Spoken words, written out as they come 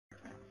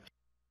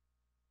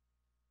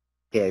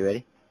Okay, are you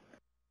ready?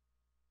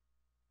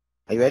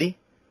 Are you ready?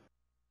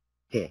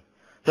 Okay.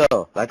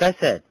 So, like I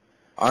said,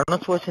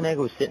 Arnold Schwarzenegger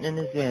was sitting in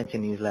his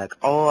mansion. He's like,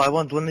 oh, I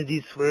want one of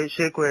these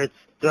shake weights.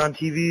 They're on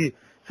TV.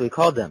 So he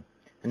called them.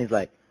 And he's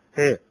like,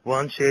 hey,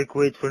 one shake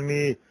weight for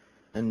me.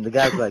 And the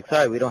guy's like,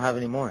 sorry, we don't have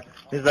any more.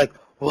 He's like,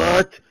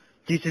 what?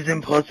 This is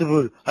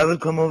impossible. I will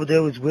come over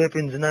there with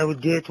weapons and I will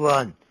get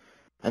one.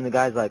 And the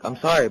guy's like, I'm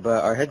sorry,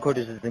 but our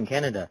headquarters is in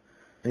Canada.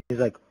 And he's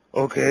like,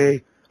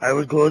 okay, I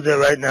will go there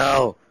right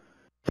now.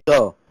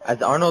 So,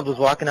 as Arnold was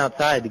walking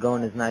outside to go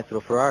in his nice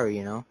little Ferrari,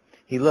 you know,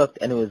 he looked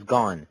and it was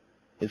gone.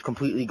 It was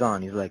completely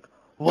gone. He's like,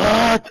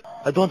 what?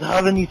 I don't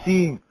have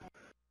anything.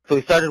 So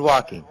he started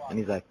walking, and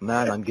he's like,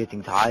 man, I'm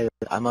getting tired.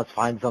 I must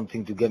find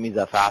something to get me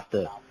there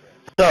faster.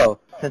 So,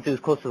 since it was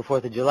close to the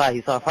 4th of July,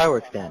 he saw a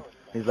fireworks stand.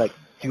 He's like,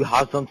 do you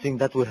have something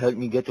that will help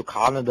me get to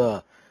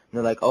Canada? And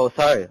they're like, oh,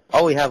 sorry.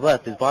 All we have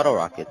left is bottle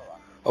rockets.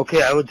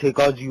 Okay, I will take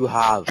all you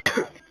have.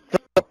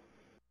 So,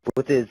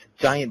 with his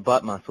giant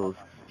butt muscles,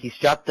 he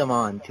strapped them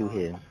on to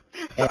him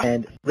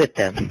and lit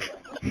them.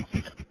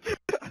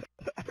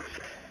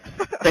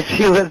 And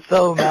he was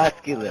so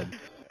masculine.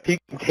 He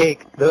could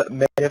take the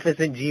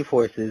magnificent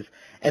G-forces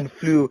and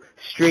flew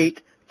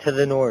straight to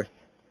the north.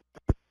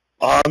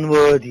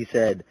 Onward, he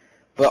said.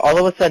 But all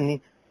of a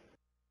sudden,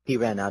 he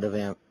ran out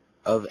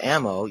of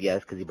ammo, yes,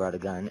 because he brought a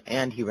gun,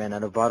 and he ran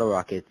out of bottle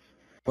rockets.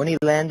 When he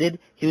landed,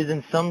 he was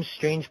in some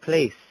strange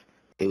place.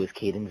 It was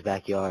Caden's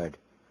backyard.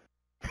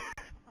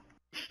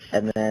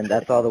 And then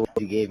that's all the words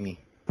you gave me.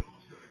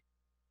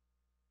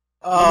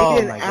 Oh, my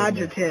goodness.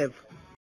 adjective.